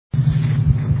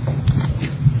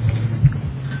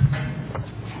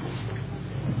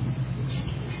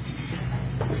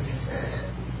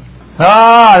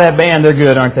Ah, that band, they're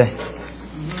good, aren't they?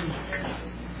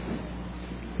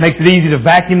 Makes it easy to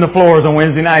vacuum the floors on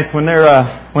Wednesday nights when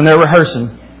they're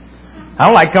rehearsing. I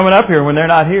don't like coming up here when they're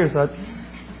not here, so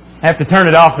I have to turn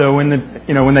it off though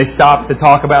when they stop to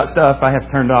talk about stuff. I have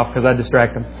to turn it off because I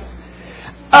distract them.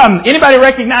 Anybody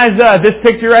recognize this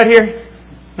picture right here?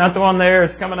 Not the one there.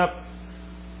 It's coming up.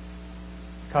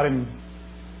 Caught him.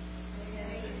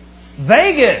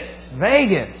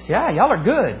 Vegas. Yeah, y'all are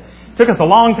good. It took us a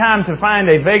long time to find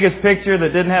a Vegas picture that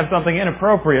didn't have something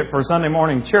inappropriate for Sunday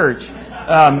morning church.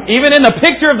 Even in the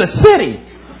picture of the city,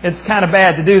 it's kind of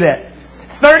bad to do that.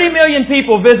 30 million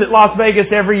people visit Las Vegas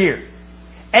every year.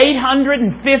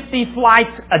 850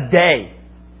 flights a day.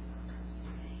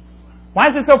 Why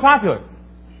is it so popular?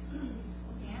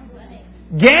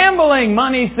 Gambling,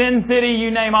 money, Sin City,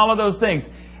 you name all of those things.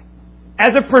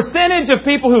 As a percentage of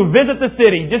people who visit the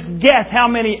city, just guess how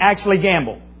many actually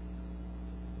gamble.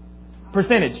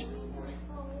 Percentage.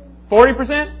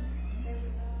 40%?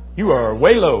 You are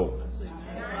way low.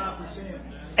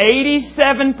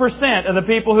 87% of the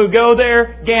people who go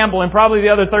there gamble, and probably the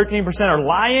other 13% are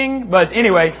lying. But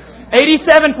anyway,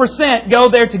 87% go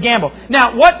there to gamble.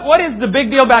 Now, what is the big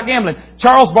deal about gambling?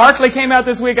 Charles Barkley came out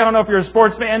this week. I don't know if you're a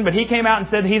sports fan, but he came out and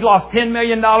said he's lost $10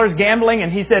 million gambling.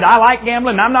 And he said, I like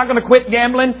gambling. I'm not going to quit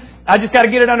gambling. I just got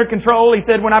to get it under control. He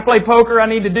said, when I play poker, I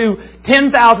need to do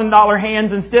 $1,000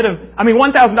 hands instead of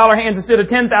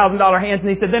 $10,000 hands. And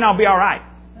he said, then I'll be all right.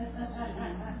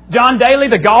 John Daly,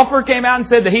 the golfer, came out and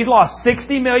said that he's lost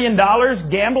 $60 million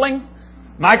gambling.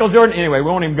 Michael Jordan, anyway,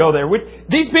 we won't even go there.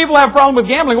 These people have a problem with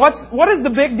gambling. What is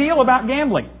the big deal about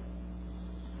gambling?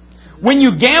 When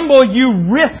you gamble,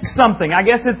 you risk something. I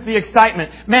guess it's the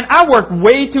excitement. Man, I work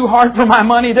way too hard for my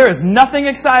money. There is nothing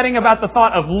exciting about the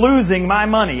thought of losing my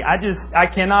money. I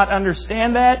cannot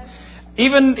understand that.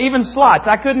 Even slots,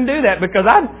 I couldn't do that because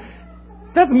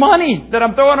that's money that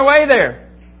I'm throwing away there.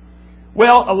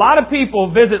 Well, a lot of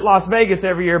people visit Las Vegas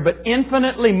every year, but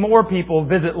infinitely more people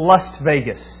visit Lust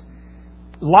Vegas.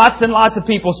 Lots and lots of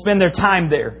people spend their time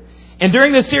there. And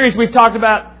during this series, we've talked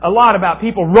a lot about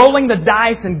people rolling the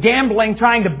dice and gambling,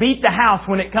 trying to beat the house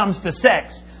when it comes to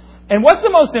sex. And what's the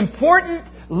most important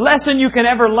lesson you can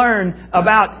ever learn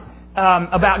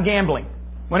about gambling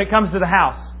when it comes to the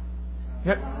house?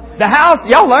 The house,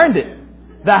 y'all learned it.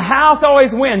 The house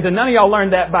always wins, and none of y'all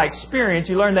learned that by experience.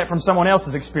 You learned that from someone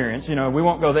else's experience. We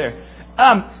won't go there.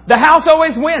 The house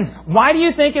always wins. Why do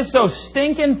you think it's so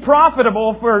stinking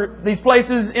profitable for these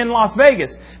places in Las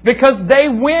Vegas? Because they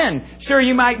win. Sure,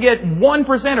 you might get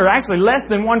 1% or actually less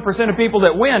than 1% of people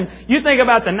that win. You think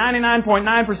about the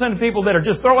 99.9% of people that are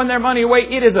just throwing their money away.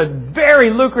 It is a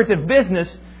very lucrative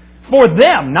business for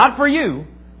them, not for you.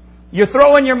 You're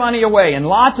throwing your money away, and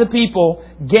lots of people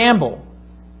gamble.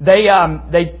 They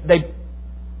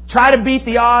try to beat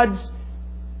the odds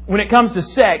when it comes to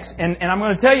sex. And I'm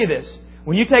going to tell you this.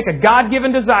 When you take a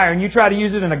God-given desire and you try to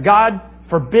use it in a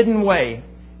God-forbidden way,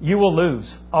 you will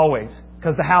lose, always.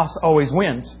 Because the house always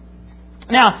wins.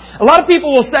 Now, a lot of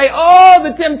people will say, oh,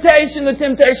 the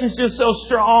temptation's just so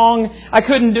strong. I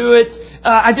couldn't do it.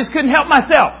 I just couldn't help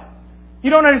myself.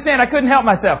 You don't understand. I couldn't help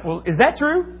myself. Well, is that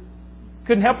true?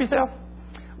 Couldn't help yourself?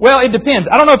 Well, it depends.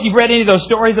 I don't know if you've read any of those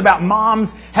stories about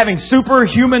moms having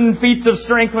superhuman feats of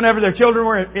strength whenever their children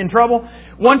were in trouble.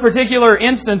 One particular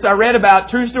instance I read about,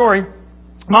 true story.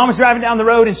 Mom was driving down the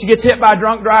road and she gets hit by a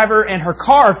drunk driver and her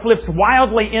car flips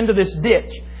wildly into this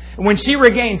ditch. When she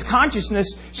regains consciousness,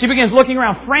 she begins looking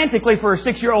around frantically for her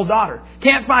 6-year-old daughter.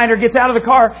 Can't find her, gets out of the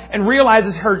car and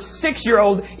realizes her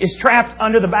 6-year-old is trapped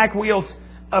under the back wheels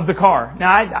of the car.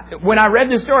 Now, when I read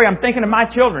this story, I'm thinking of my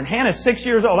children. Hannah's 6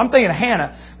 years old. I'm thinking of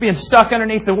Hannah being stuck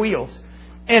underneath the wheels.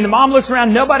 And the mom looks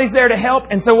around, nobody's there to help.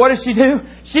 And so what does she do?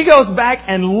 She goes back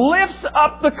and lifts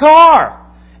up the car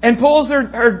and pulls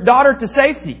her daughter to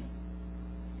safety.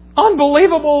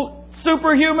 Unbelievable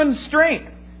superhuman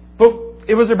strength. But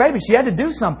it was her baby. She had to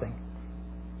do something.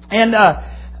 And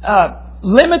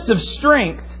limits of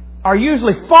strength are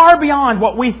usually far beyond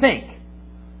what we think.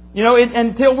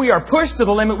 Until we are pushed to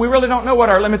the limit, we really don't know what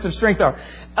our limits of strength are.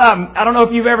 I don't know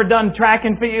if you've ever done track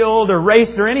and field or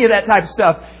race or any of that type of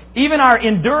stuff. Even our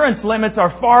endurance limits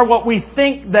are far what we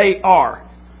think they are.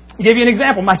 I'll give you an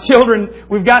example. My children,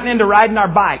 we've gotten into riding our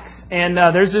bikes. And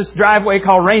there's this driveway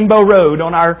called Rainbow Road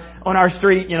on our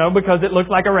street, because it looks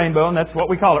like a rainbow, and that's what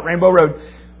we call it, Rainbow Road.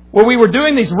 Well, we were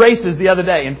doing these races the other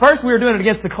day. And first we were doing it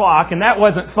against the clock, and that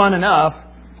wasn't fun enough.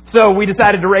 So we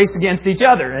decided to race against each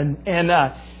other. And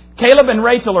Caleb and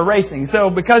Rachel are racing. So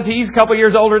because he's a couple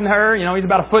years older than her, he's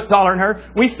about a foot taller than her,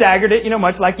 we staggered it,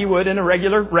 much like you would in a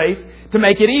regular race to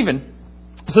make it even.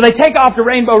 So they take off to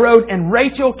Rainbow Road, and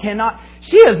Rachel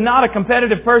she is not a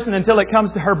competitive person until it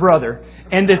comes to her brother.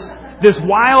 And this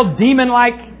wild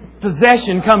demon-like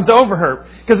possession comes over her.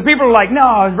 Because people are like,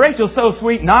 no, Rachel's so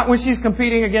sweet. Not when she's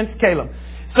competing against Caleb.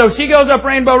 So she goes up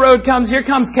Rainbow Road, here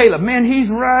comes Caleb. Man, he's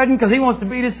riding because he wants to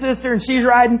beat his sister, and she's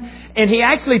riding. And he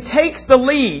actually takes the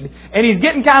lead, and he's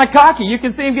getting kind of cocky. You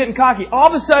can see him getting cocky. All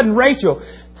of a sudden, Rachel,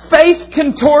 face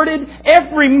contorted,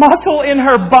 every muscle in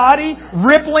her body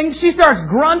rippling. She starts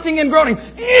grunting and groaning.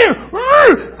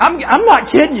 I'm not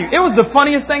kidding you. It was the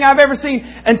funniest thing I've ever seen.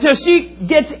 Until she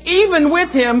gets even with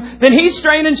him, then he's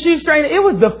straining, she's straining. It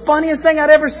was the funniest thing I'd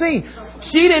ever seen.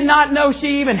 She did not know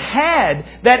she even had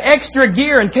that extra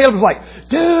gear. And Caleb was like,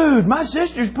 dude, my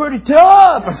sister's pretty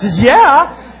tough. I said,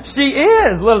 yeah, she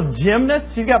is. Little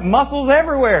gymnast. She's got muscles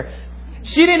everywhere.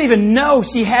 She didn't even know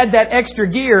she had that extra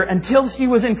gear until she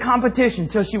was in competition,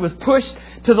 until she was pushed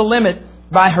to the limit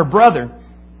by her brother.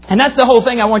 And that's the whole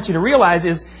thing I want you to realize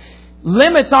is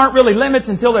limits aren't really limits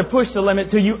until they're pushed to the limit,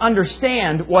 until you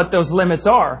understand what those limits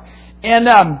are. And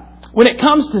when it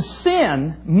comes to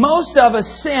sin, most of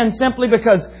us sin simply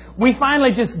because we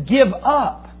finally just give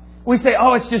up. We say,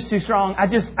 oh, it's just too strong. I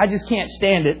just can't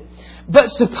stand it. But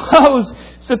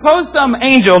suppose some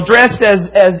angel dressed as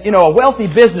a wealthy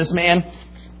businessman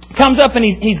comes up and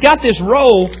he's got this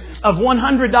roll of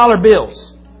 $100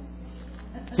 bills.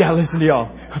 Yeah, listen to y'all.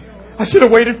 I should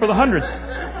have waited for the hundreds.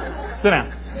 Sit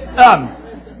down.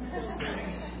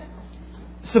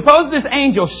 Suppose this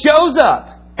angel shows up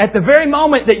at the very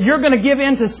moment that you're going to give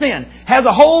in to sin, has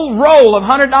a whole roll of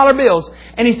 $100 bills,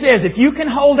 and he says, if you can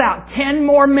hold out 10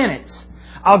 more minutes,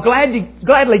 I'll gladly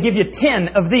give you 10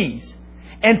 of these.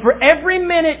 And for every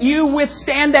minute you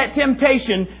withstand that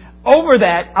temptation, over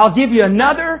that, I'll give you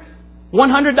another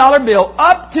 $100 bill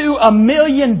up to $1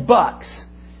 million.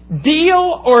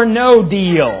 Deal or no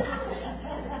deal?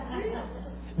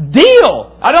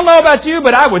 Deal! I don't know about you,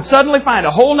 but I would suddenly find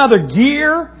a whole other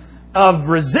gear of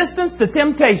resistance to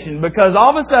temptation because all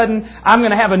of a sudden I'm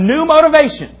going to have a new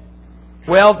motivation.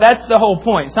 Well, that's the whole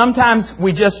point. Sometimes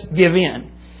we just give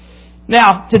in.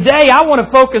 Now, today I want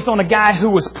to focus on a guy who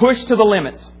was pushed to the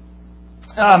limits.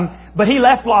 But he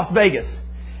left Las Vegas.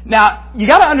 Now, you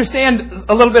got to understand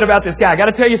a little bit about this guy. I got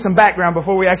to tell you some background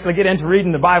before we actually get into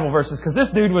reading the Bible verses, because this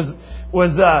dude was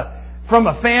from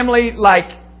a family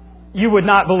like you would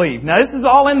not believe. Now, this is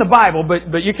all in the Bible,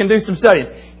 but you can do some studying.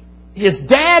 His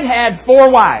dad had 4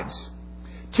 wives.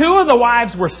 2 of the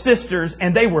wives were sisters,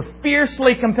 and they were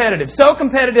fiercely competitive. So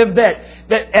competitive that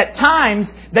at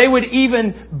times they would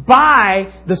even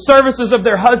buy the services of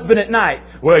their husband at night.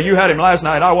 Well, you had him last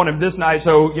night, I want him this night,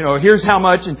 so, here's how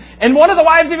much. And one of the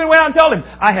wives even went out and told him,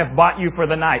 I have bought you for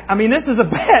the night. I mean, this is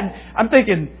I'm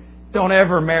thinking, don't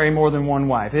ever marry more than 1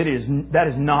 wife. That is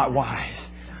not wise.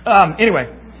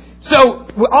 Anyway, so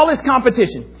all this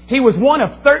competition. He was one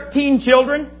of 13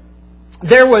 children.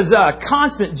 There was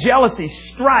constant jealousy,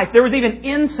 strife. There was even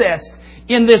incest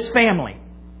in this family.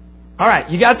 All right,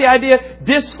 you got the idea?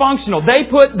 Dysfunctional. They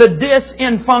put the dis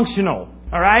in functional.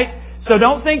 All right? So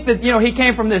don't think that, he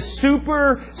came from this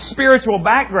super spiritual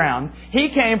background. He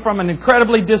came from an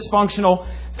incredibly dysfunctional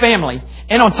family.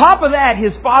 And on top of that,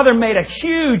 his father made a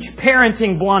huge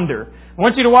parenting blunder. I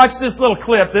want you to watch this little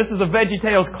clip. This is a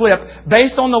VeggieTales clip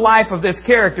based on the life of this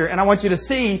character. And I want you to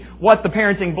see what the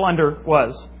parenting blunder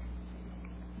was.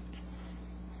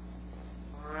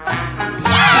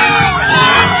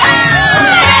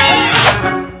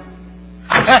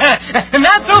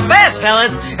 Not so fast,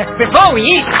 fellas. Before we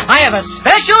eat, I have a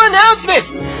special announcement.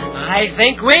 I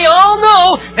think we all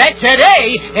know that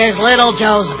today is Little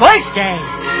Joe's birthday.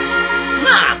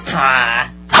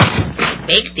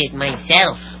 Baked it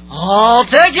myself. All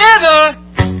together.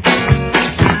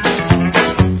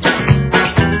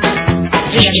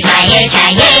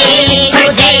 Yippee-ki-yay,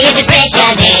 today is a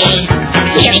special day.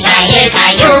 Yippee-ki-yay,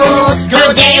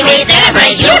 today we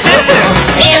celebrate you.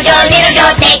 Little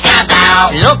Joe, take a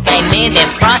bow. Look, they made their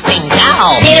frosting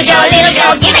now. Little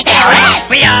Joe, give it their rest.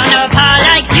 We all know Pa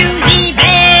likes you the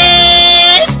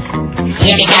best.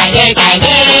 Yippee-ki-yay,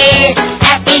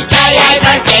 happy ki-yay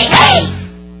birthday, hey!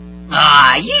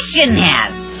 Aw, you shouldn't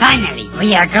have. Finally,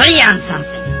 we agree on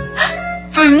something.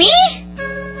 For me?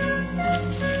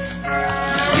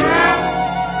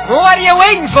 What are you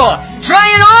waiting for?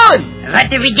 Try it on! What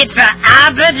did we get for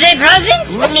our birthday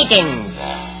present? Mittens.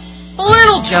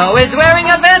 Little Joe is wearing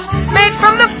a vest made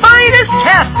from the finest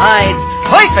calf hides,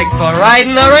 perfect for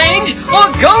riding the range or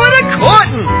going a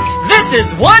courting. This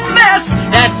is one vest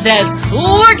that says,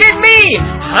 look at me,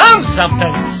 I'm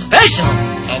something special.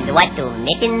 And what do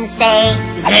mittens say?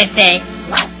 They say,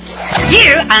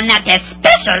 you are not as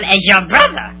special as your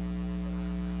brother.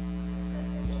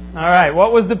 All right,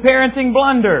 what was the parenting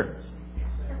blunder?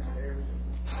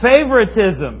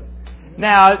 Favoritism.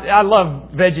 Now, I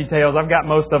love VeggieTales. I've got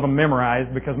most of them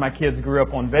memorized because my kids grew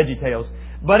up on VeggieTales.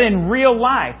 But in real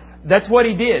life, that's what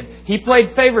he did. He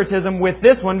played favoritism with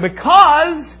this one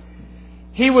because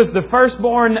he was the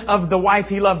firstborn of the wife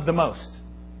he loved the most.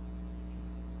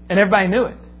 And everybody knew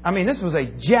it. I mean, this was a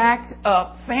jacked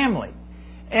up family.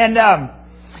 And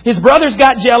his brothers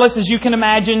got jealous, as you can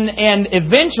imagine, and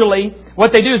eventually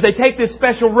what they do is they take this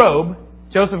special robe.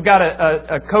 Joseph got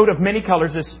a coat of many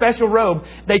colors, this special robe.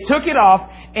 They took it off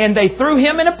and they threw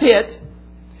him in a pit.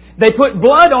 They put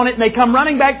blood on it and they come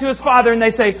running back to his father and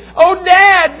they say, "Oh,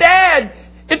 Dad,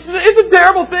 it's a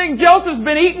terrible thing. Joseph's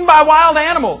been eaten by wild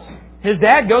animals." His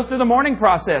dad goes through the mourning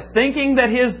process thinking that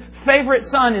his favorite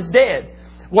son is dead.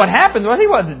 What happened? Well, he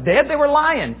wasn't dead. They were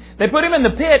lying. They put him in the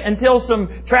pit until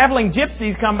some traveling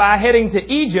gypsies come by heading to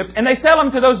Egypt, and they sell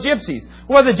him to those gypsies.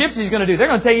 What are the gypsies going to do? They're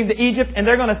going to take him to Egypt, and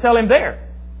they're going to sell him there.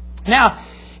 Now,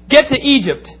 get to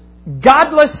Egypt.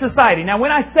 Godless society. Now,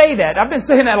 when I say that, I've been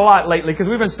saying that a lot lately because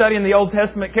we've been studying the Old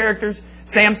Testament characters.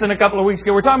 Samson a couple of weeks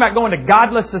ago. We're talking about going to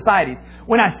godless societies.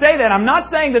 When I say that, I'm not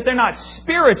saying that they're not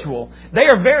spiritual. They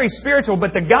are very spiritual,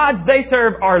 but the gods they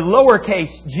serve are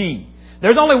lowercase g.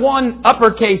 There's only one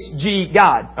uppercase G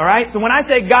God, all right? So when I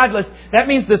say godless, that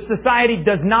means the society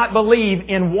does not believe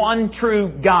in one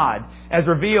true God, as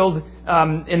revealed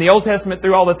in the Old Testament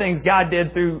through all the things God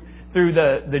did through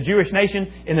the Jewish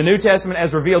nation, in the New Testament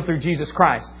as revealed through Jesus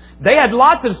Christ. They had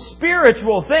lots of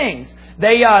spiritual things.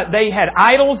 They had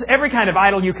idols, every kind of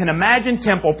idol you can imagine,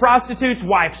 temple prostitutes,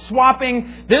 wife swapping.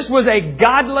 This was a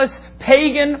godless,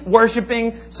 pagan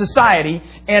worshiping society.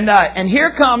 And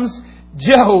here comes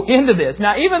Joe into this.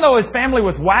 Now, even though his family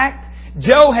was whacked,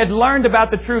 Joe had learned about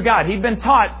the true God. He'd been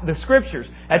taught the Scriptures.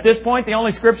 At this point, the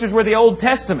only Scriptures were the Old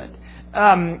Testament.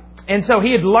 And so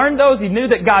he had learned those. He knew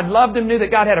that God loved him, knew that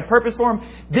God had a purpose for him.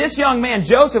 This young man,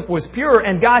 Joseph, was pure,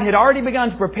 and God had already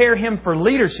begun to prepare him for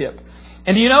leadership.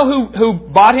 And do you know who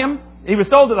bought him? He was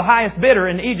sold to the highest bidder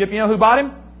in Egypt. You know who bought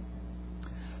him?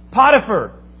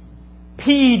 Potiphar.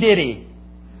 P. Diddy.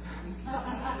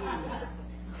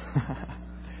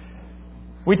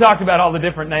 We talked about all the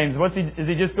different names. Is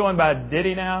he just going by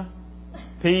Diddy now?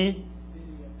 P?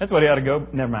 That's what he ought to go.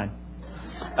 Never mind.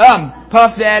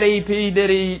 Puff Daddy, P.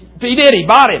 Diddy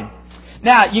bought him.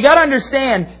 Now, you got to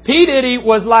understand, P. Diddy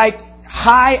was like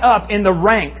high up in the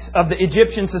ranks of the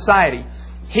Egyptian society.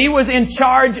 He was in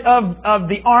charge of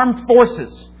the armed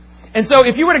forces. And so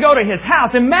if you were to go to his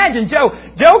house, imagine Joe.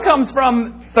 Joe comes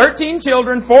from 13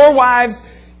 children, 4 wives,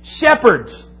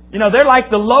 shepherds. You know, they're like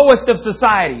the lowest of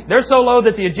society. They're so low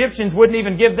that the Egyptians wouldn't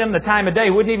even give them the time of day,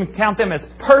 wouldn't even count them as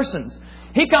persons.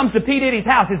 He comes to P. Diddy's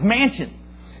house, his mansion.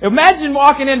 Imagine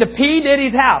walking into P.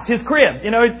 Diddy's house, his crib.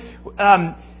 You know,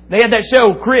 they had that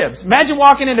show, Cribs. Imagine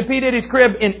walking into P. Diddy's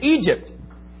crib in Egypt.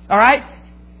 All right?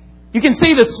 You can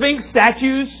see the Sphinx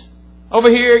statues over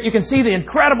here. You can see the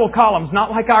incredible columns, not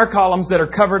like our columns that are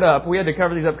covered up. We had to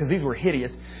cover these up because these were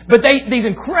hideous. But these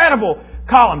incredible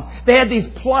columns. They had these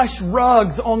plush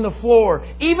rugs on the floor.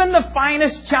 Even the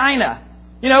finest china.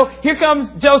 You know, here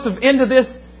comes Joseph into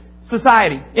this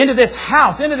society, into this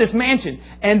house, into this mansion.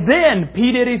 And then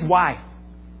P. Diddy's wife,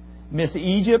 Miss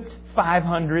Egypt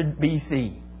 500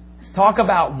 BC. Talk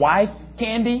about wife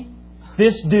candy.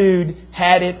 This dude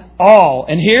had it all.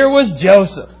 And here was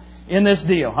Joseph in this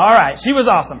deal. All right, she was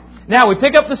awesome. Now we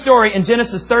pick up the story in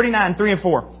Genesis 39, 3 and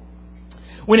 4.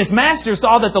 When his master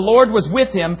saw that the Lord was with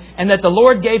him and that the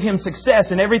Lord gave him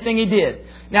success in everything he did.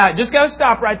 Now, just got to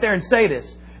stop right there and say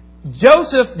this.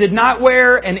 Joseph did not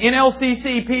wear an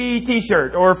NLCCP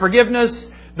t-shirt or forgiveness,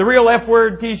 the real F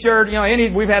word t-shirt. You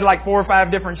know, we've had like 4 or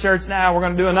 5 different shirts now. We're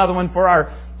going to do another one for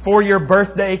our 4-year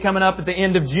birthday coming up at the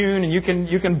end of June, and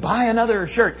you can buy another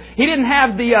shirt. He didn't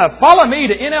have the follow me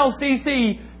to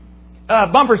NLCC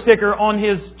bumper sticker on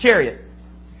his chariot.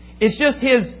 It's just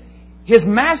his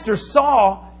master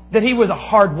saw that he was a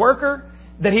hard worker,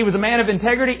 that he was a man of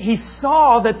integrity. He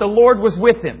saw that the Lord was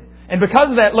with him. And because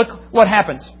of that, look what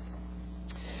happens.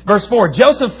 Verse 4,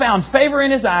 Joseph found favor in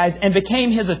his eyes and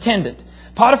became his attendant.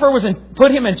 Potiphar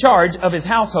put him in charge of his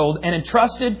household and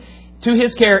entrusted to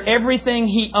his care everything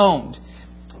he owned.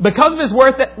 Because of his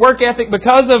work ethic,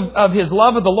 because of his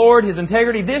love of the Lord, his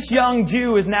integrity, this young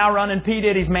Jew is now running P.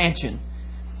 Diddy's mansion.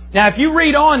 Now, if you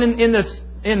read on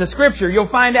in the Scripture, you'll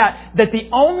find out that the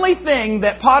only thing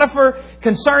that Potiphar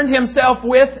concerned himself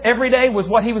with every day was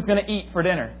what he was going to eat for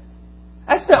dinner.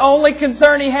 That's the only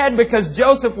concern he had because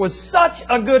Joseph was such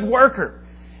a good worker.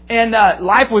 And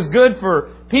life was good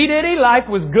for P. Diddy. Life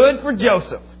was good for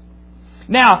Joseph.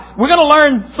 Now, we're going to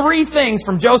learn 3 things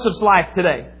from Joseph's life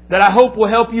today. that I hope will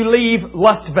help you leave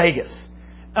Lust Vegas.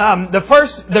 There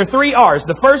are 3 R's.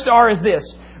 The first R is this.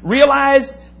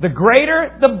 Realize the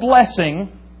greater the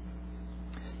blessing,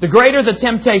 the greater the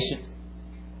temptation.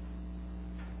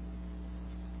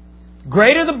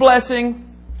 Greater the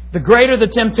blessing, the greater the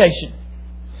temptation.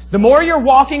 The more you're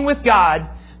walking with God,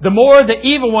 the more the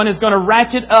evil one is going to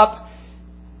ratchet up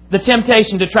the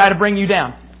temptation to try to bring you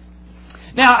down.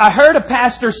 Now, I heard a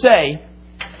pastor say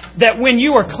that when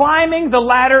you are climbing the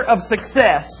ladder of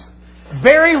success,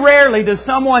 very rarely does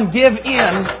someone give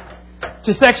in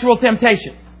to sexual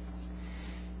temptation.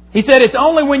 He said it's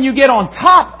only when you get on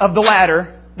top of the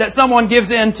ladder that someone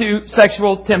gives in to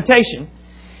sexual temptation.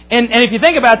 And if you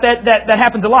think about that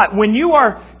happens a lot. When you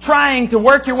are trying to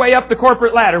work your way up the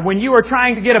corporate ladder, when you are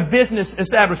trying to get a business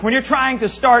established, when you're trying to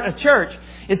start a church,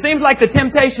 it seems like the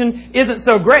temptation isn't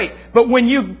so great. But when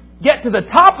you get to the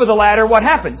top of the ladder, what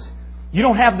happens? You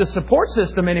don't have the support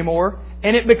system anymore,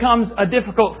 and it becomes a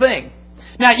difficult thing.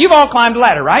 Now, you've all climbed a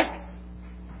ladder, right?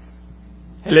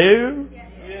 Hello?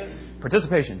 Yes.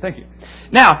 Participation, thank you.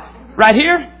 Now, right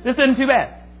here, this isn't too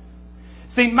bad.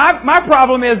 See, my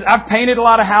problem is I've painted a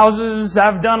lot of houses,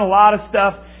 I've done a lot of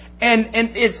stuff, and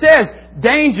it says,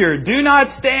 danger, do not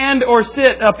stand or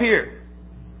sit up here.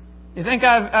 You think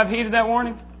I've heeded that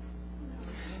warning?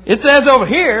 It says over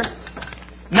here,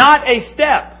 not a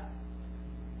step.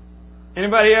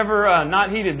 Anybody ever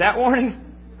not heeded that warning?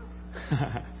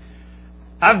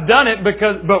 I've done it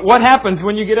but what happens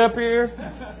when you get up here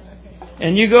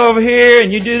and you go over here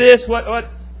and you do this? What?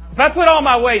 If I put all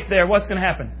my weight there, what's going to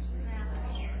happen?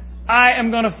 I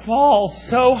am going to fall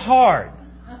so hard.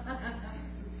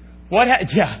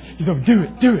 Yeah, he's going,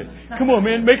 do it. Come on,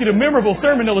 man, make it a memorable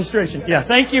sermon illustration. Yeah,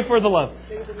 thank you for the love.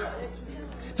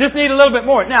 Just need a little bit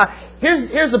more. Now,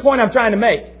 here's the point I'm trying to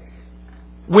make.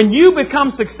 When you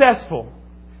become successful,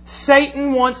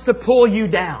 Satan wants to pull you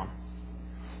down.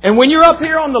 And when you're up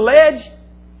here on the ledge,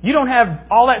 you don't have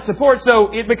all that support,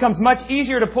 so it becomes much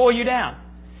easier to pull you down.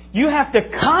 You have to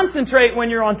concentrate when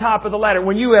you're on top of the ladder.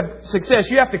 When you have success,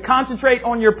 you have to concentrate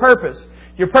on your purpose.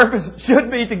 Your purpose should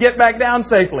be to get back down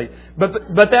safely. But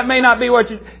that may not be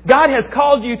what God has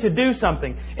called you to do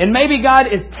something. And maybe God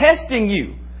is testing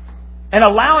you and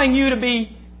allowing you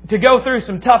to go through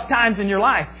some tough times in your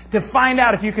life to find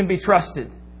out if you can be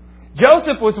trusted.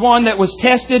 Joseph was one that was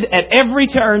tested at every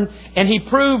turn, and he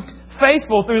proved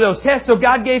faithful through those tests, so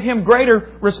God gave him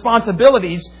greater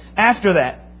responsibilities after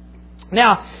that.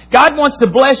 Now, God wants to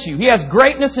bless you. He has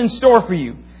greatness in store for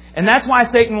you, and that's why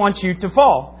Satan wants you to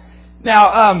fall.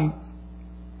 Now,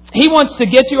 he wants to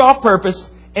get you off purpose,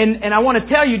 and I want to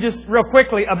tell you just real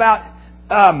quickly about...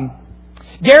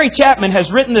 Gary Chapman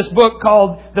has written this book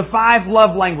called The 5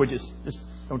 Love Languages. Just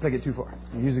don't take it too far.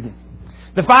 I'll use it again.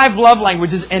 The 5 Love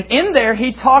Languages. And in there,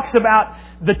 he talks about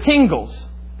the tingles.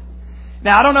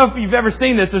 Now, I don't know if you've ever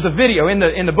seen this. There's a video in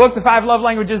the book, The 5 Love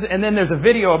Languages, and then there's a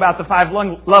video about the 5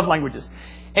 love languages.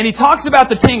 And he talks about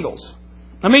the tingles.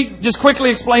 Let me just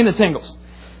quickly explain the tingles.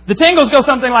 The tingles go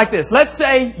something like this. Let's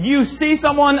say you see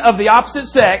someone of the opposite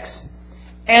sex,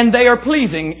 and they are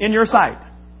pleasing in your sight.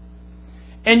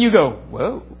 And you go,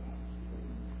 whoa,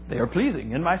 they are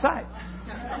pleasing in my sight.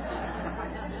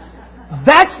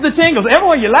 That's the tingles.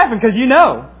 Everyone, you're laughing because you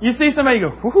know. You see somebody, you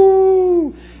go,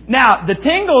 whoo. Now, the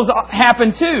tingles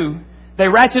happen too. They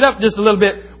ratchet up just a little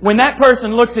bit when that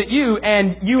person looks at you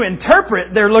and you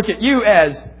interpret their look at you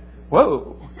as,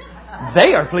 whoa,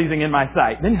 they are pleasing in my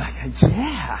sight. Then you're like,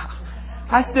 yeah,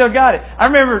 I still got it. I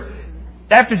remember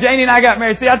after Janie and I got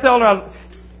married, I told her,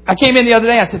 I came in the other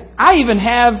day, I said, I even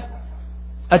have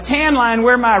a tan line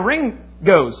where my ring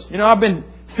goes. You know, I've been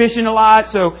fishing a lot,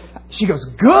 so she goes,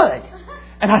 good.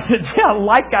 And I said, yeah,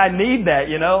 like I need that,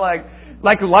 you know,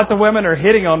 like lots of women are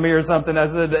hitting on me or something. I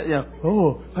said, you know,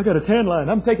 oh, I got a tan line.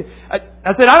 I'm taking.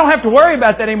 I said, I don't have to worry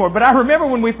about that anymore. But I remember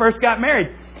when we first got married,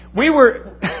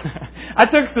 I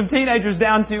took some teenagers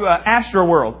down to Astro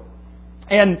World.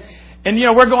 And, you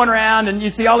know, we're going around and you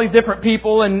see all these different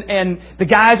people and the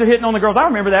guys are hitting on the girls. I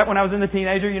remember that when I was in the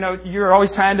teenager. You know, you're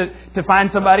always trying to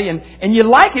find somebody and you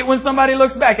like it when somebody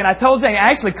looks back. And I told Jane, I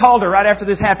actually called her right after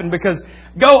this happened because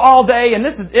go all day. And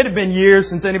it had been years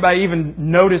since anybody even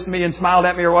noticed me and smiled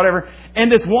at me or whatever. And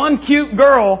this one cute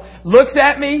girl looks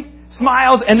at me,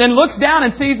 smiles, and then looks down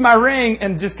and sees my ring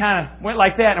and just kind of went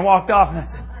like that and walked off. And I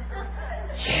said,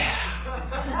 yeah.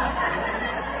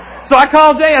 So I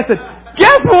called Jane. I said,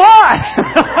 guess what?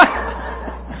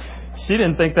 She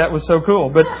didn't think that was so cool,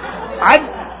 but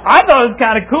I thought it was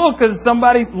kind of cool because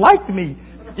somebody liked me,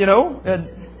 you know.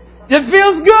 It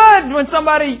feels good when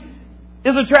somebody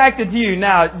is attracted to you.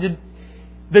 Now,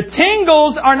 the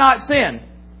tingles are not sin.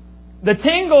 The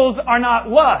tingles are not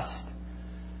lust.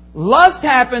 Lust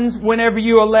happens whenever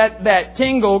you let that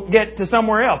tingle get to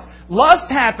somewhere else. Lust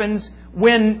happens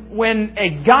when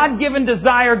a God-given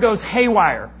desire goes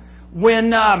haywire.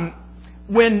 When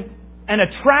an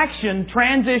attraction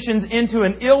transitions into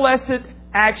an illicit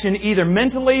action, either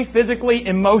mentally, physically,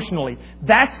 emotionally.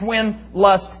 That's when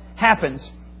lust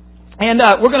happens. And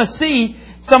we're going to see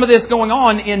some of this going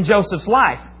on in Joseph's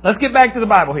life. Let's get back to the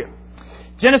Bible here.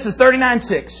 Genesis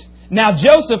 39:6. Now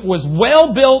Joseph was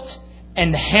well built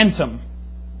and handsome.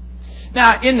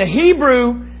 Now in the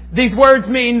Hebrew, these words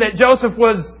mean that Joseph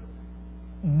was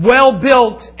well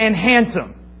built and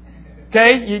handsome.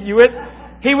 Okay?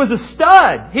 He was a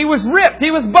stud. He was ripped.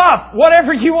 He was buff.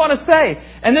 Whatever you want to say.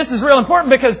 And this is real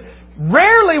important because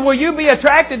rarely will you be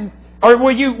attracted, or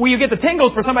will you get the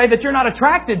tingles for somebody that you're not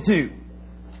attracted to.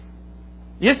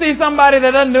 You see somebody that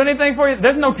doesn't do anything for you,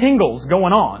 there's no tingles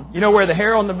going on. You know where the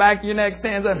hair on the back of your neck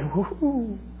stands up?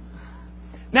 Woo-hoo.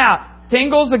 Now,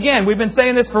 tingles, again, we've been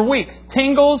saying this for weeks.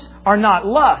 Tingles are not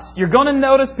lust. You're going to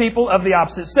notice people of the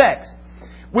opposite sex.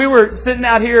 We were sitting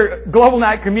out here, Global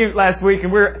Night Commute last week,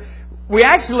 and we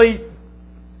actually,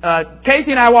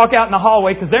 Casey and I walk out in the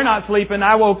hallway because they're not sleeping.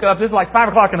 I woke up, this is like 5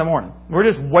 o'clock in the morning. We're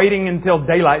just waiting until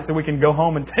daylight so we can go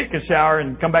home and take a shower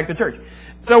and come back to church.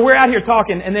 So we're out here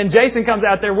talking, and then Jason comes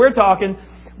out there, we're talking.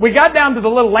 We got down to the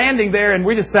little landing there, and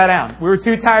we just sat down. We were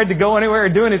too tired to go anywhere or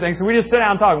do anything, so we just sat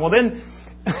down talking. Well, then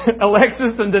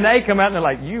Alexis and Danae come out, and they're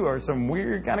like, you are some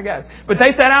weird kind of guys. But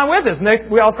they sat down with us, and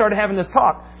we all started having this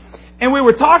talk. And we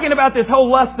were talking about this whole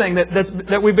lust thing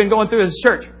that we've been going through as a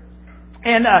church.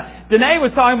 And Danae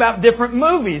was talking about different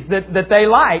movies that they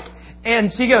like.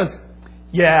 And she goes,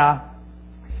 yeah,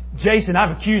 Jason,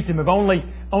 I've accused him of only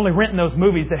renting those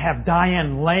movies that have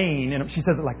Diane Lane. And she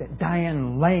says it like that,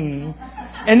 Diane Lane.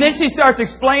 And then she starts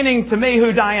explaining to me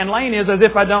who Diane Lane is as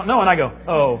if I don't know. And I go,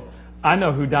 oh, I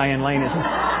know who Diane Lane is.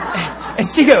 And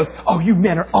she goes, oh, you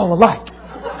men are all alike.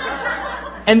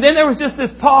 And then there was just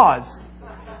this pause.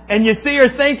 And you see her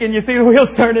thinking, you see the wheels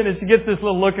turning, and she gets this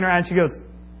little look in her eye, and she goes,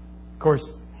 of course,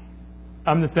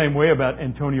 I'm the same way about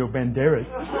Antonio Banderas.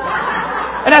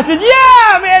 And I said,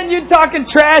 yeah, man, you're talking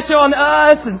trash on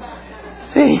us. And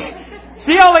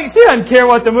she doesn't care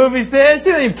what the movie says. She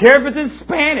doesn't even care if it's in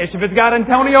Spanish. If it's got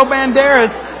Antonio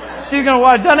Banderas, she's going to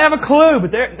watch. Doesn't have a clue.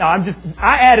 But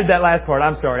I added that last part.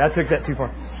 I'm sorry. I took that too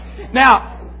far.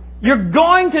 Now, you're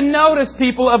going to notice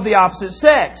people of the opposite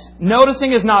sex.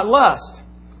 Noticing is not lust.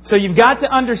 So you've got to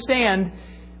understand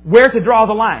where to draw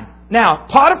the line. Now,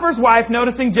 Potiphar's wife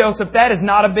noticing Joseph, that is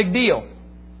not a big deal.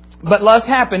 But lust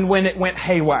happened when it went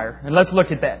haywire. And let's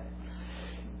look at that.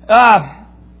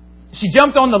 She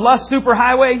jumped on the lust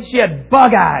superhighway. She had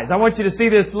bug eyes. I want you to see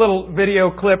this little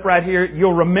video clip right here.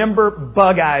 You'll remember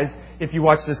bug eyes if you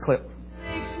watch this clip.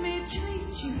 Makes me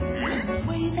treat you the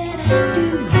way that I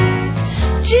do.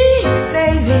 Gee,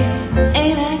 baby,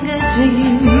 ain't I good to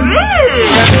you?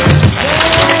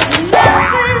 There's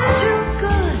nothing too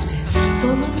good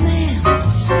for a man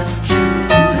so true.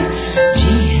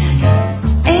 Gee,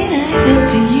 ain't I good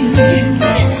to you?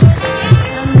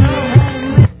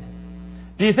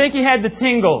 Do you think he had the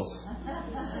tingles?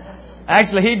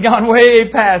 Actually, he'd gone way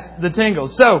past the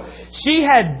tingles. So, she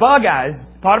had bug eyes.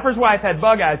 Potiphar's wife had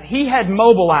bug eyes. He had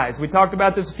mobile eyes. We talked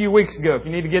about this a few weeks ago. If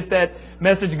you need to get that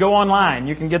message, go online.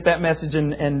 You can get that message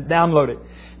and download it.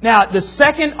 Now, the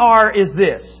second R is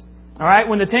this. All right?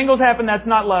 When the tingles happen, that's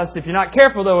not lust. If you're not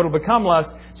careful, though, it'll become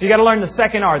lust. So you got to learn the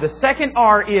second R. The second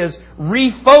R is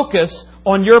refocus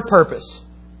on your purpose.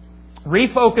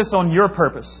 Refocus on your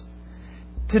purpose.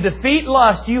 To defeat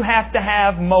lust, you have to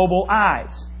have mobile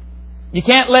eyes. You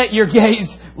can't let your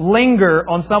gaze linger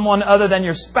on someone other than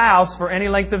your spouse for any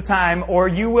length of time, or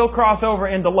you will cross over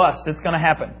into lust. It's going to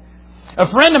happen. A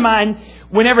friend of mine,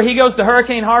 whenever he goes to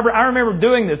Hurricane Harbor, I remember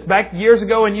doing this back years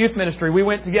ago in youth ministry. We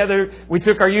went together, we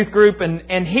took our youth group,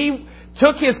 and he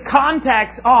took his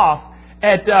contacts off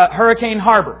at Hurricane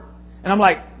Harbor. And I'm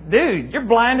like, dude, you're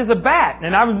blind as a bat.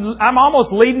 And I'm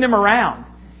almost leading him around.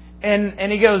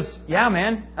 And he goes, yeah,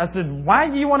 man. I said, why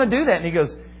do you want to do that? And he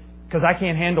goes, because I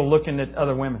can't handle looking at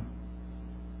other women.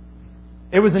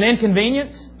 It was an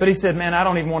inconvenience, but he said, man, I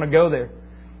don't even want to go there.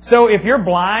 So if you're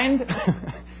blind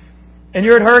and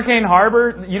you're at Hurricane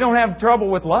Harbor, you don't have trouble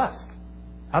with lust.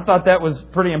 I thought that was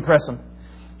pretty impressive.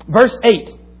 Verse 8.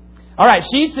 All right,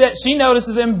 she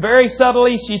notices him very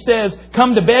subtly. She says,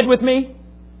 come to bed with me.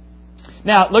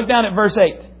 Now, look down at verse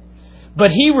 8.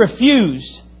 But he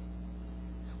refused.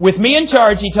 With me in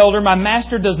charge, he told her, my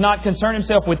master does not concern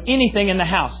himself with anything in the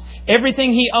house.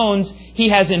 Everything he owns, he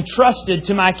has entrusted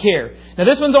to my care. Now,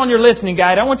 this one's on your listening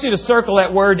guide. I want you to circle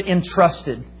that word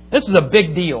entrusted. This is a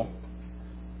big deal.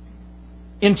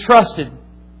 Entrusted.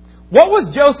 What was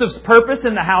Joseph's purpose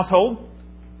in the household?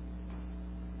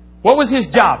 What was his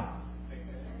job?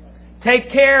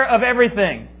 Take care of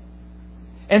everything.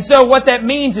 And so what that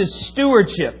means is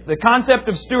stewardship, the concept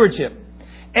of stewardship.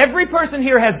 Every person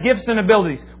here has gifts and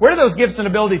abilities. Where do those gifts and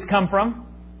abilities come from?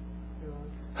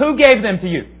 Who gave them to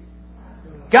you?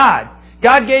 God.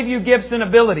 God gave you gifts and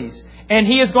abilities. And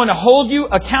He is going to hold you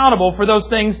accountable for those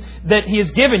things that He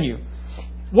has given you.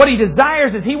 What He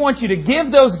desires is He wants you to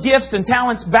give those gifts and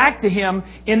talents back to Him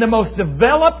in the most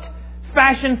developed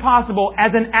fashion possible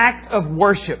as an act of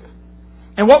worship.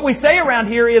 And what we say around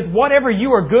here is whatever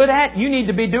you are good at, you need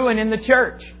to be doing in the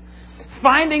church.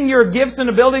 Finding your gifts and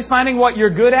abilities, finding what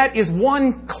you're good at is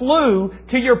one clue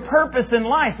to your purpose in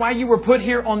life, why you were put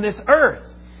here on this earth.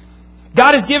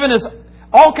 God has given us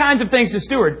all kinds of things to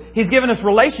steward. He's given us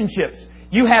relationships.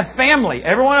 You have family.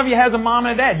 Every one of you has a mom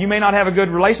and a dad. You may not have a good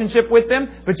relationship with them,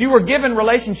 but you were given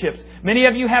relationships. Many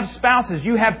of you have spouses.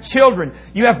 You have children.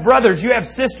 You have brothers. You have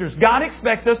sisters. God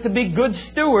expects us to be good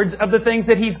stewards of the things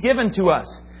that He's given to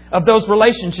us, of those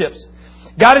relationships.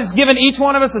 God has given each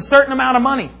one of us a certain amount of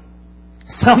money.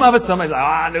 Some of us, somebody's like,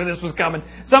 I knew this was coming.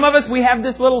 Some of us, we have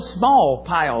this little small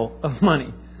pile of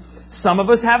money. Some of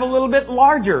us have a little bit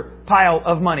larger pile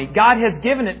of money. God has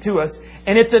given it to us,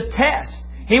 and it's a test.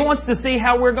 He wants to see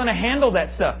how we're going to handle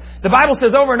that stuff. The Bible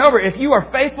says over and over, if you are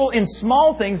faithful in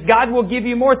small things, God will give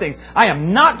you more things. I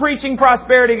am not preaching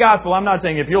prosperity gospel. I'm not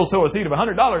saying if you'll sow a seed of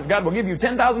 $100, God will give you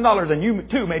 $10,000 and you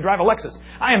too may drive a Lexus.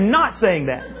 I am not saying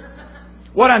that.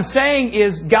 What I'm saying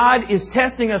is God is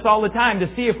testing us all the time to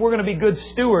see if we're going to be good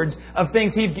stewards of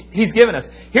things He's given us.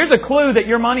 Here's a clue that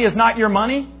your money is not your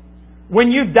money. When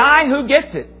you die, who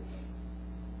gets it?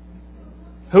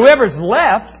 Whoever's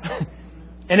left.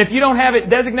 And if you don't have it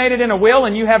designated in a will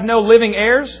and you have no living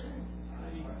heirs,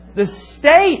 the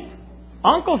state,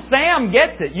 Uncle Sam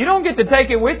gets it. You don't get to take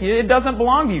it with you. It doesn't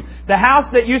belong to you. The house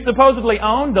that you supposedly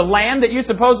own, the land that you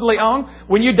supposedly own,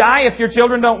 when you die, if your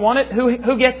children don't want it,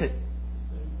 who gets it?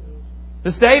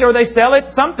 The state, or they sell it.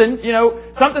 Something's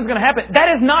going to happen. That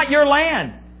is not your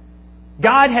land.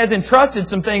 God has entrusted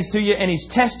some things to you and He's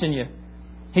testing you.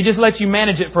 He just lets you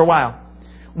manage it for a while.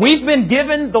 We've been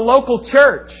given the local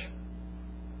church.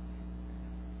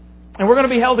 And we're going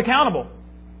to be held accountable.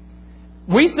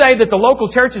 We say that the local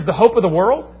church is the hope of the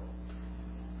world.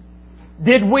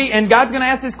 And God's going to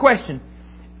ask this question,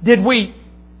 did we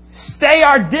stay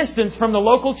our distance from the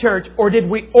local church, or did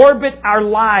we orbit our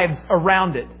lives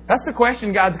around it? That's the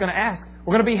question God's going to ask.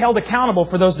 We're going to be held accountable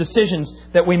for those decisions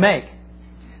that we make.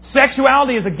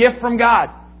 Sexuality is a gift from God,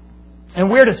 and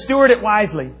we're to steward it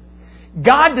wisely.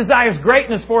 God desires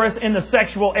greatness for us in the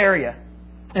sexual area.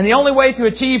 And the only way to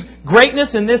achieve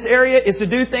greatness in this area is to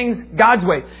do things God's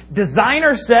way.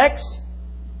 Designer sex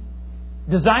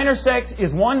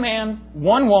is one man,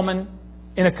 one woman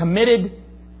in a committed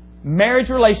marriage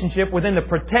relationship within the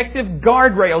protective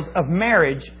guardrails of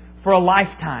marriage for a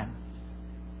lifetime.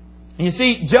 And you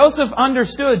see, Joseph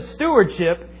understood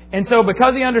stewardship, and so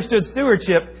because he understood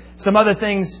stewardship, some other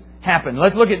things happened.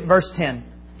 Let's look at verse 10.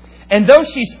 And though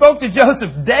she spoke to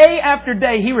Joseph day after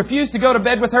day, he refused to go to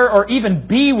bed with her or even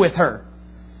be with her.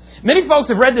 Many folks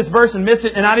have read this verse and missed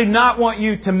it, and I do not want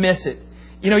you to miss it.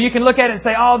 You can look at it and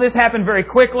say, oh, this happened very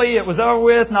quickly. It was over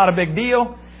with. Not a big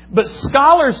deal. But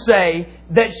scholars say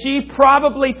that she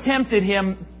probably tempted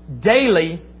him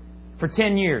daily for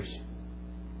 10 years.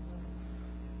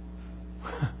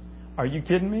 Are you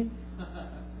kidding me?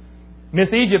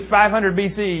 Miss Egypt, 500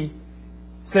 BC,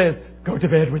 says, go to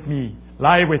bed with me.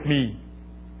 Lie with me.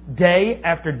 Day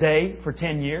after day for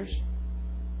 10 years.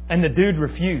 And the dude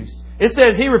refused. It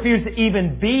says he refused to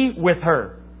even be with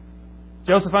her.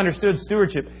 Joseph understood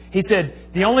stewardship. He said,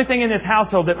 the only thing in this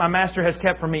household that my master has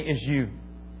kept from me is you.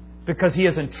 Because he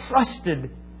has entrusted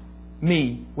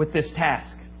me with this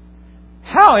task.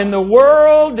 How in the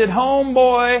world did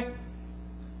homeboy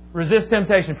resist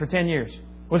temptation for 10 years?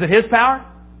 Was it his power?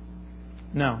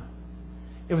 No.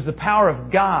 It was the power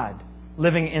of God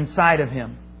living inside of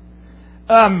him.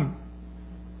 The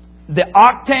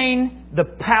octane, the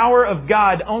power of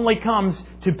God only comes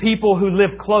to people who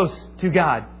live close to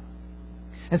God.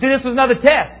 And see, this was another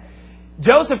test.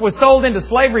 Joseph was sold into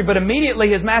slavery, but immediately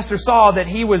his master saw that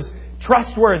he was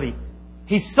trustworthy.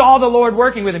 He saw the Lord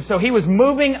working with him, so he was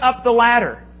moving up the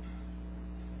ladder.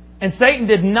 And Satan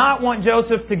did not want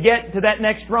Joseph to get to that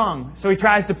next rung, so he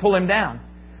tries to pull him down.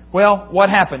 Well, what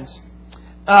happens?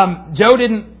 Joe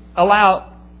didn't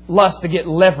allow lust to get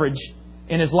leverage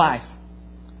in his life.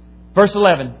 Verse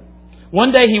 11.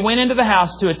 One day he went into the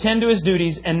house to attend to his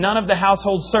duties, and none of the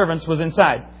household servants was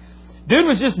inside. Dude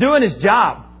was just doing his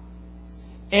job.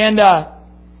 And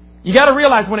you got to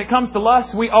realize when it comes to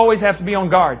lust, we always have to be on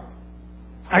guard.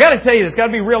 I got to tell you this. Got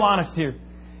to be real honest here.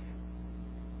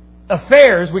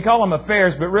 Affairs, we call them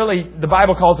affairs, but really the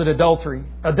Bible calls it adultery.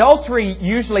 Adultery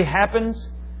usually happens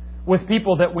with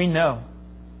people that we know.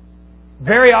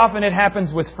 Very often it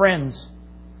happens with friends.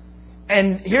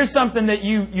 And here's something that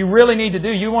you really need to do.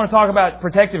 You want to talk about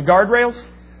protective guardrails?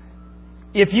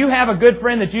 If you have a good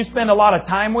friend that you spend a lot of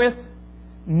time with,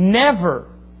 never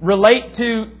relate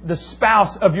to the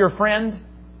spouse of your friend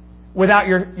without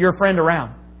your friend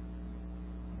around.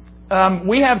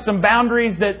 We have some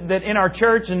boundaries that in our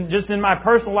church and just in my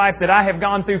personal life that I have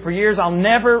gone through for years. I'll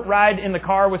never ride in the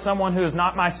car with someone who is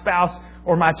not my spouse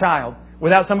or my child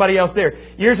without somebody else there.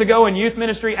 Years ago in youth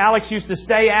ministry, Alex used to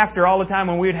stay after all the time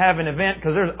when we would have an event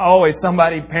because there's always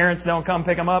somebody, parents don't come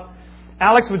pick them up.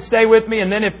 Alex would stay with me,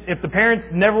 and then if the parents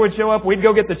never would show up, we'd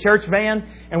go get the church van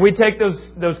and we'd take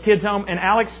those kids home. And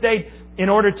Alex stayed in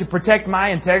order to protect my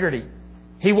integrity.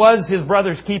 He was his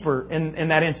brother's keeper in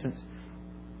that instance.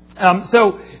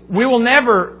 So we will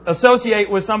never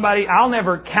associate with somebody. I'll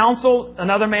never counsel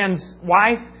another man's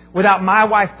wife without my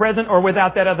wife present or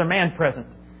without that other man present.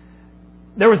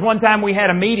 There was one time we had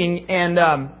a meeting, and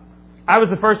I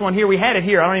was the first one here. We had it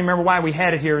here. I don't even remember why we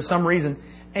had it here for some reason.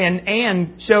 And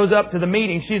Ann shows up to the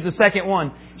meeting. She's the second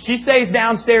one. She stays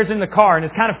downstairs in the car, and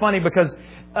it's kind of funny because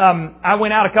I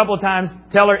went out a couple of times,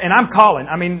 tell her, and I'm calling.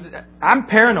 I mean, I'm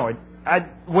paranoid.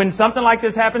 When something like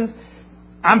this happens,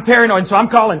 I'm paranoid, so I'm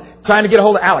calling, trying to get a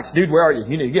hold of Alex. Dude, where are you?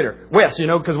 You need to get her. Wes,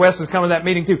 because Wes was coming to that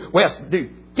meeting too. Wes,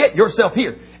 dude, get yourself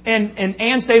here. And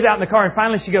Ann stays out in the car, and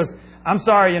finally she goes, I'm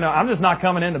sorry, I'm just not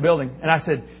coming in the building. And I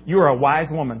said, you are a wise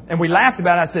woman. And we laughed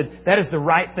about it. I said, that is the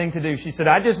right thing to do. She said,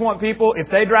 I just want people, if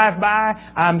they drive by,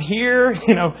 I'm here.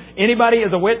 Anybody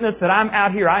is a witness that I'm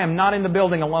out here. I am not in the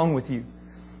building alone with you.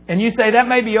 And you say, that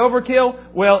may be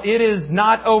overkill. Well, it is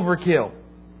not overkill.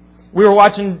 We were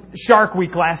watching Shark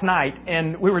Week last night,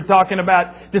 and we were talking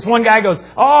about, this one guy goes,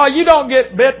 oh, you don't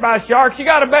get bit by sharks. You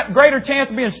got a greater chance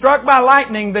of being struck by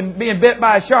lightning than being bit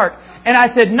by a shark. And I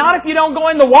said, not if you don't go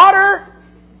in the water.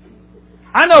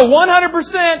 I know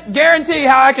 100% guarantee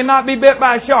how I cannot be bit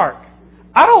by a shark.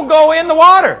 I don't go in the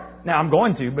water. Now, I'm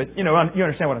going to, but you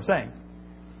understand what I'm saying.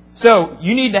 So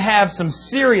you need to have some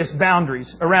serious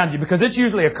boundaries around you, because it's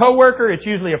usually a coworker, it's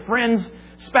usually a friend's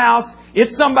spouse.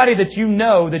 It's somebody that you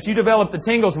know, that you develop the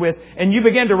tingles with, and you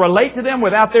begin to relate to them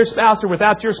without their spouse or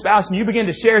without your spouse, and you begin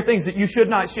to share things that you should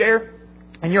not share,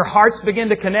 and your hearts begin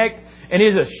to connect, and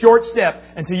it is a short step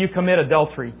until you commit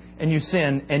adultery and you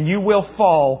sin, and you will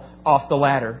fall off the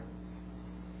ladder.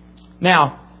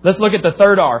 Now, let's look at the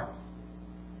third R.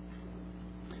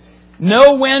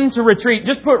 Know when to retreat.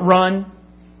 Just put run.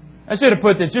 I should have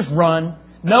put this. Just run.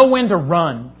 Know when to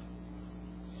run.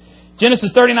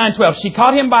 Genesis 39:12. She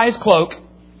caught him by his cloak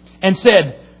and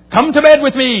said, come to bed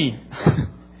with me.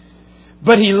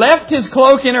 But he left his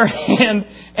cloak in her hand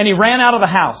and he ran out of the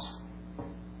house.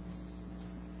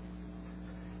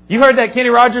 You heard that Kenny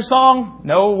Rogers song?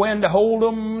 Know when to hold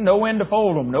 'em, know when to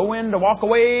fold 'em, know when to walk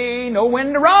away, know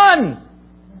when to run.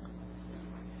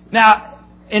 Now,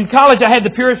 in college I had the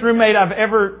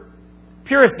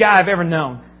purest guy I've ever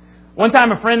known. One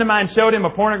time a friend of mine showed him a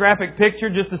pornographic picture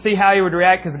just to see how he would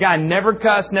react, because the guy never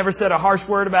cussed, never said a harsh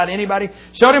word about anybody.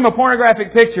 Showed him a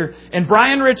pornographic picture, and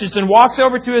Brian Richardson walks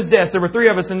over to his desk. There were 3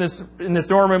 of us in this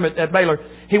dorm room at Baylor.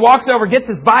 He walks over, gets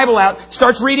his Bible out,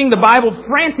 starts reading the Bible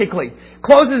frantically,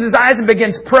 closes his eyes and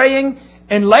begins praying.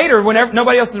 And later, whenever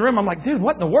nobody else is in the room, I'm like, dude,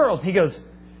 what in the world? He goes,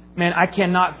 man, I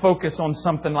cannot focus on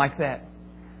something like that.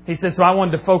 He said, so I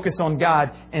wanted to focus on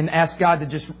God and ask God to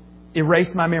just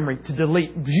erase my memory, to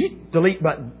delete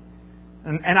button.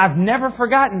 And I've never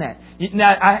forgotten that.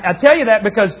 Now, I tell you that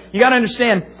because you got to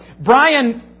understand,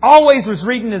 Brian always was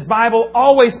reading his Bible,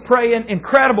 always praying,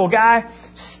 incredible guy,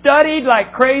 studied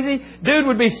like crazy. Dude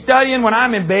would be studying when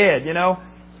I'm in bed,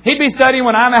 He'd be studying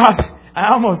when I'm out.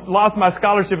 I almost lost my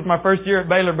scholarship my first year at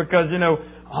Baylor because,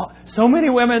 so many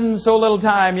women, so little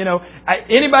time,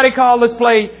 Anybody call, let's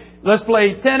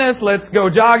play tennis, let's go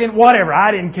jogging, whatever.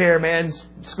 I didn't care, man.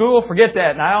 School, forget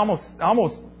that. And I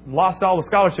almost lost all the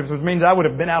scholarships, which means I would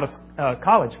have been out of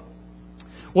college.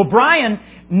 Well, Brian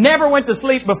never went to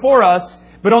sleep before us,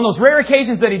 but on those rare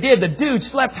occasions that he did, the dude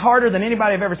slept harder than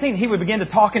anybody I've ever seen. He would begin to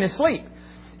talk in his sleep.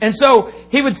 And so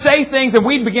he would say things and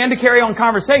we'd begin to carry on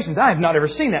conversations. I have not ever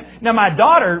seen that. Now, my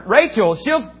daughter, Rachel,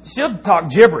 she'll talk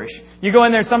gibberish. You go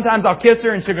in there, sometimes I'll kiss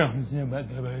her and she'll go,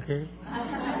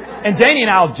 and Janie and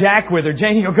I'll jack with her.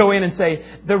 Janie will go in and say,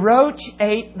 the roach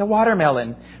ate the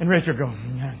watermelon. And Rachel will go,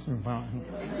 that's fine.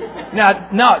 Now,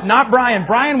 no, not Brian.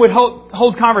 Brian would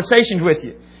hold conversations with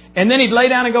you. And then he'd lay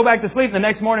down and go back to sleep. And the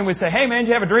next morning we'd say, hey man, did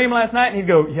you have a dream last night? And he'd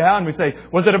go, yeah. And we'd say,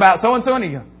 was it about so-and-so? And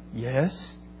he'd go,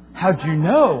 yes. How'd you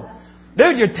know?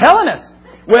 Dude, you're telling us.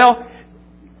 Well,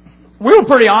 we were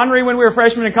pretty ornery when we were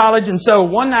freshmen in college, and so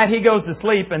one night he goes to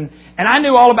sleep, and I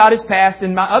knew all about his past,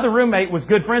 and my other roommate was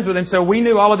good friends with him, so we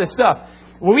knew all of this stuff.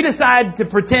 Well, we decided to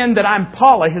pretend that I'm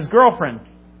Paula, his girlfriend.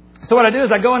 So what I do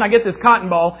is I go and I get this cotton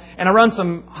ball, and I run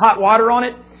some hot water on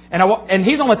it, and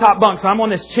he's on the top bunk, so I'm on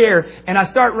this chair, and I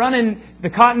start running the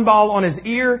cotton ball on his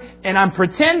ear, and I'm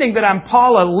pretending that I'm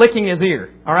Paula licking his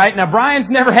ear. All right? Now, Brian's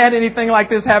never had anything like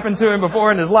this happen to him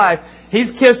before in his life.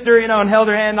 He's kissed her, and held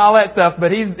her hand and all that stuff,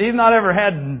 but he's not ever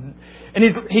had... And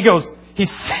he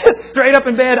sits straight up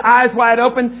in bed, eyes wide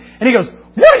open, and he goes,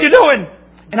 "What are you doing?"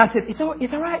 And I said, It's all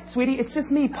right, sweetie. It's just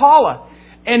me, Paula.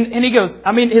 And he goes,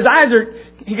 his eyes are...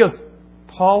 He goes,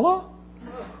 "Paula?"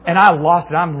 And I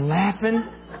lost it. I'm laughing.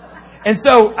 And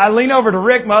so I lean over to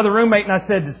Rick, my other roommate, and I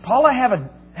said, "Does Paula have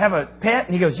a pet?"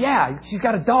 And he goes, "Yeah, she's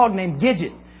got a dog named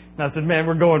Gidget." And I said, "Man,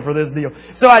 we're going for this deal."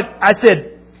 So I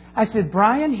said,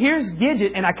 "Brian, here's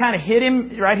Gidget." And I kind of hit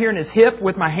him right here in his hip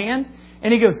with my hand.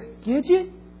 And he goes, "Gidget?"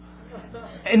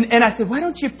 And I said, "Why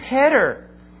don't you pet her?"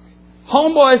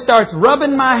 Homeboy starts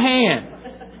rubbing my hand.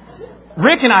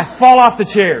 Rick and I fall off the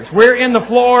chairs. We're in the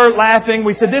floor laughing.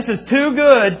 We said, this is too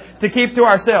good to keep to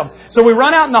ourselves. So we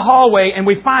run out in the hallway and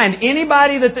we find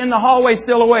anybody that's in the hallway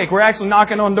still awake. We're actually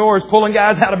knocking on doors, pulling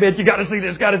guys out of bed. You got to see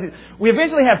this, got to see this. We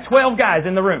eventually have 12 guys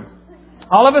in the room.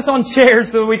 All of us on chairs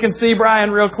so we can see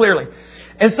Brian real clearly.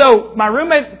 And so my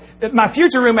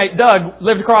future roommate, Doug,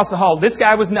 lived across the hall. This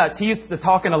guy was nuts. He used to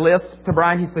talk in a lisp to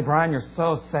Brian. He'd say, "Brian, you're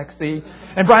so sexy."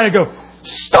 And Brian would go,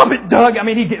 "Stop it, Doug."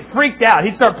 He'd get freaked out.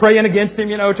 He'd start praying against him,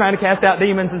 trying to cast out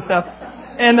demons and stuff.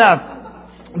 And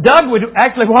Doug would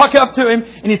actually walk up to him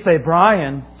and he'd say,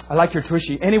 "Brian, I like your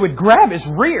tushy." And he would grab his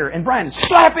rear and Brian would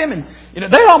slap him. And,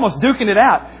 they're almost duking it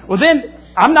out. Well, then,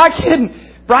 I'm not kidding.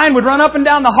 Brian would run up and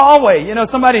down the hallway.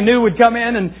 Somebody new would come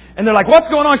in and they're like, "What's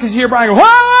going on?" Because you hear Brian go,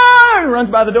 "Whoa!" He runs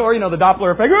by the door, the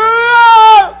Doppler effect.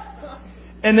 "Whoa!"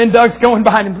 And then Doug's going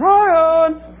behind him,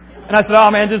 "Brian." And I said,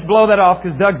 "Oh man, just blow that off,"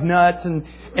 because Doug's nuts. And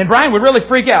Brian would really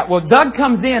freak out. Well, Doug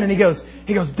comes in and he goes,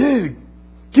 "Dude,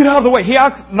 get out of the way." He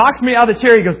knocks me out of the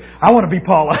chair. He goes, "I want to be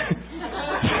Paula."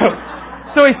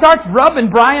 so he starts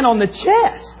rubbing Brian on the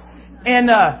chest. And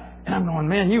I'm going,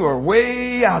 "Man, you are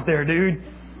way out there, dude."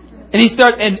 And he's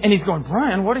going,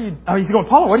 "Brian, what are you?" He's going,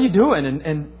 "Paula, what are you doing?"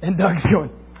 And Doug's going,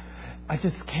 "I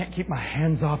just can't keep my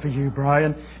hands off of you,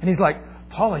 Brian." And he's like,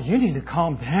 "Paula, you need to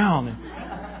calm down."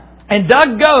 And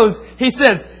Doug he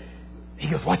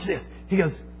goes, "Watch this." He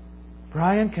goes,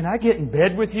 "Brian, can I get in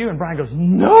bed with you?" And Brian goes,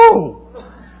 "No."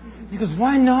 He goes,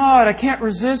 "Why not? I can't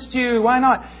resist you. Why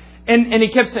not?" And he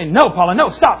kept saying, "No, Paula, no,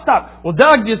 stop." Well,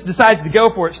 Doug just decides to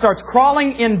go for it, starts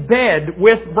crawling in bed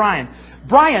with Brian.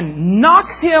 Brian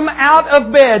knocks him out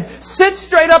of bed, sits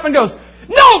straight up and goes,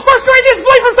 "No, 1 Corinthians,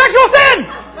 flee from sexual sin."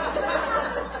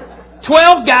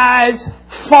 12 guys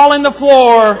fall on the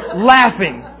floor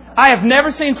laughing. I have never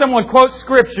seen someone quote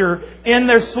Scripture in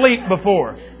their sleep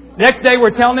before. Next day we're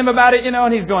telling him about it,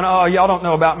 and he's going, "Oh, y'all don't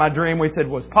know about my dream." We said,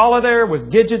 "Was Paula there? Was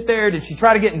Gidget there? Did she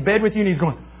try to get in bed with you?" And he's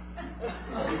going...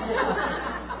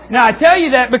 Now, I tell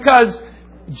you that because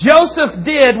Joseph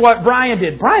did what Brian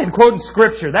did. Brian quoting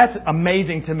Scripture. That's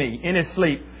amazing to me in his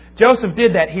sleep. Joseph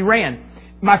did that. He ran.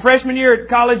 My freshman year at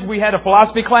college, we had a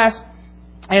philosophy class.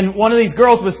 And one of these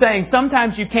girls was saying,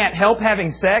 sometimes you can't help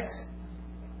having sex.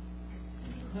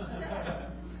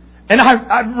 And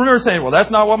I remember saying, "Well, that's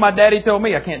not what my daddy told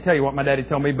me." I can't tell you what my daddy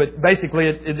told me, but basically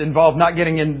it involved not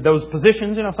getting in those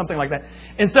positions, something like that.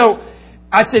 And so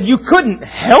I said, "You couldn't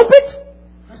help it?"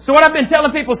 So what I've been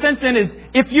telling people since then is,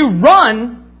 if you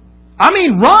run,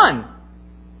 run.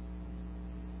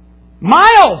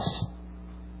 Miles.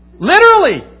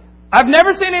 Literally. I've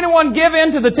never seen anyone give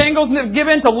in to the tingles and give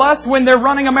in to lust when they're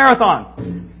running a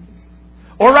marathon.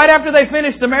 Or right after they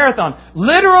finish the marathon.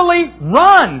 Literally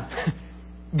run.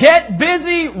 Get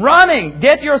busy running.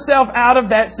 Get yourself out of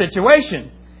that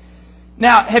situation.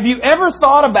 Now, have you ever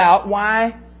thought about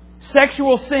why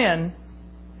sexual sin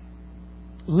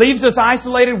leaves us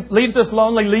isolated, leaves us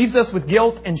lonely, leaves us with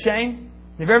guilt and shame?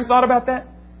 Have you ever thought about that?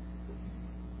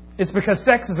 It's because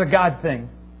sex is a God thing.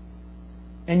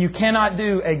 And you cannot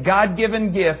do a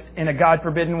God-given gift in a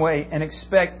God-forbidden way and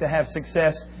expect to have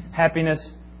success,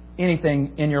 happiness,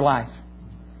 anything in your life.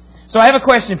 So I have a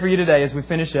question for you today as we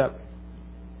finish up.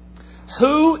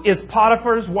 Who is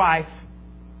Potiphar's wife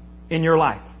in your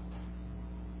life?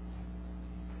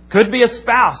 Could be a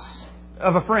spouse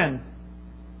of a friend.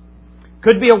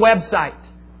 Could be a website.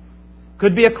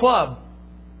 Could be a club.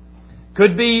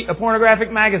 Could be a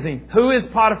pornographic magazine. Who is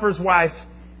Potiphar's wife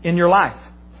in your life?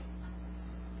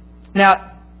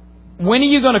 Now, when are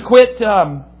you going to quit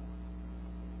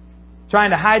trying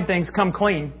to hide things come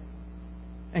clean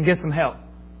and get some help.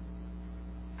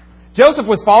 Joseph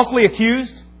was falsely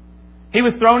accused. He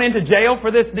was thrown into jail for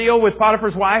this deal with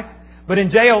Potiphar's wife. But in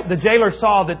jail, the jailer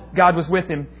saw that God was with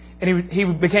him, and he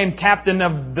became captain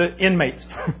of the inmates.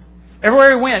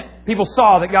 Everywhere he went, people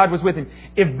saw that God was with him.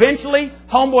 Eventually,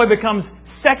 homeboy becomes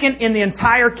second in the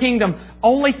entire kingdom,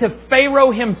 only to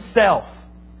Pharaoh himself.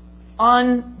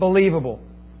 Unbelievable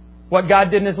what God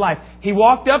did in his life. He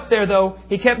walked up there, though.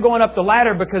 He kept going up the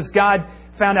ladder because God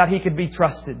found out he could be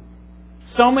trusted.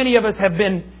 So many of us have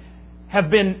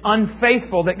been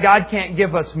unfaithful that God can't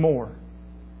give us more.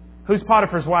 Who's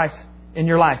Potiphar's wife in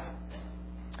your life?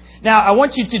 Now, I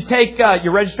want you to take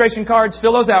your registration cards,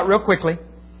 fill those out real quickly.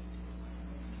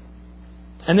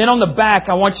 And then on the back,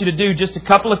 I want you to do just a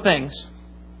couple of things.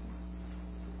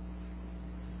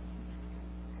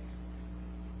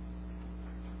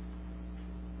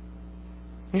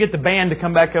 And get the band to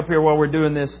come back up here while we're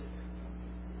doing this.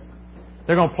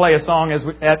 They're going to play a song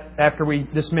after we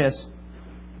dismiss.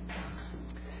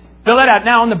 Fill that out.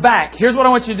 Now on the back, here's what I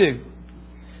want you to do.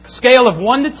 Scale of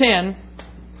 1 to 10.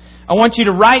 I want you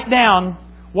to write down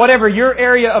whatever your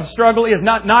area of struggle is.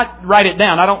 Not write it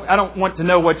down. I don't want to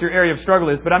know what your area of struggle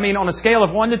is. But I mean on a scale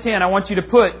of 1 to 10, I want you to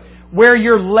put where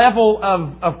your level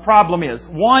of problem is.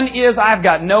 1 is I've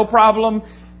got no problem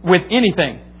with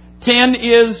anything. 10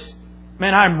 is,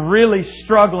 man, I'm really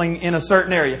struggling in a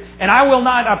certain area. And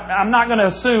I'm not going to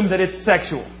assume that it's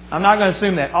sexual. I'm not going to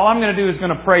assume that. All I'm going to do is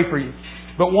going to pray for you.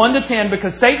 But 1 to 10,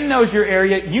 because Satan knows your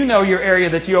area, you know your area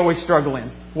that you always struggle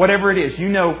in. Whatever it is, you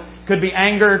know, could be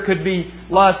anger, could be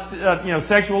lust,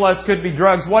 sexual lust, could be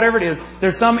drugs, whatever it is.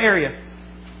 There's some area.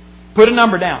 Put a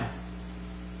number down.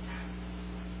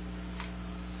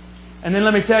 And then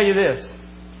let me tell you this.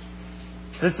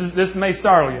 This may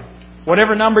startle you.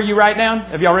 Whatever number you write down,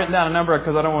 have y'all written down a number?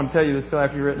 Because I don't want to tell you this until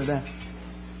after you've written it down.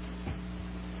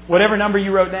 Whatever number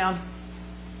you wrote down,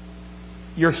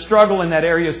 your struggle in that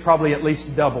area is probably at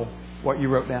least double what you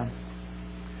wrote down.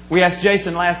 We asked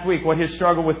Jason last week what his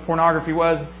struggle with pornography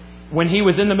was. When he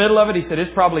was in the middle of it, he said, it's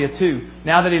probably a 2.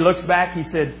 Now that he looks back, he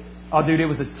said, oh, dude, it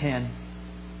was a 10.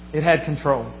 It had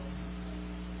control.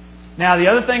 Now, the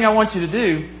other thing I want you to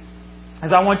do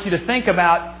is I want you to think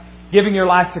about giving your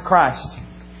life to Christ.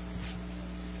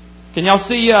 Can y'all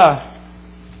see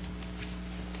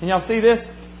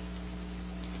this?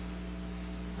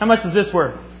 How much is this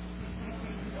worth?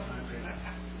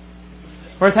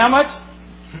 Worth how much?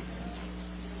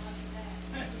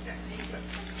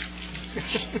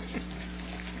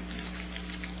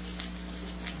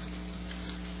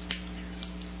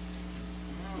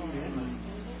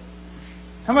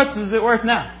 How much is it worth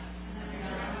now?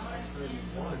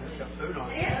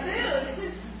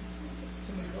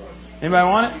 Anybody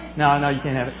want it? No, you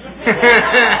can't have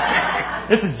it.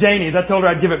 This is Janie's. I told her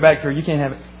I'd give it back to her. You can't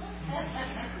have it.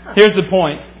 Here's the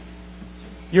point.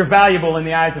 You're valuable in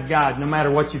the eyes of God, no matter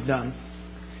what you've done.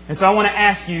 And so I want to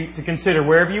ask you to consider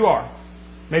wherever you are.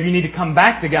 Maybe you need to come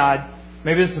back to God.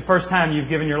 Maybe this is the first time you've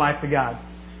given your life to God.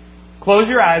 Close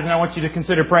your eyes and I want you to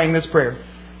consider praying this prayer.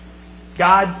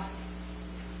 God,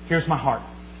 here's my heart.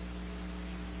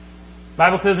 The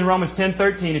Bible says in Romans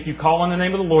 10:13, if you call on the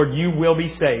name of the Lord, you will be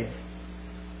saved.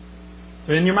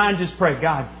 So in your mind, just pray,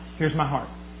 God, here's my heart.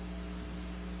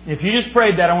 If you just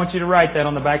prayed that, I want you to write that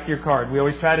on the back of your card. We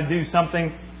always try to do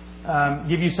something,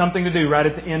 give you something to do right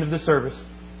at the end of the service.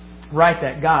 Write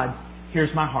that, God,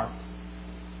 here's my heart.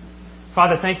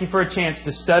 Father, thank you for a chance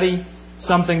to study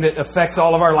something that affects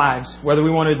all of our lives, whether we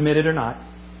want to admit it or not.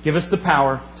 Give us the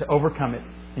power to overcome it.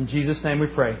 In Jesus' name we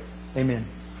pray. Amen.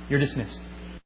 You're dismissed.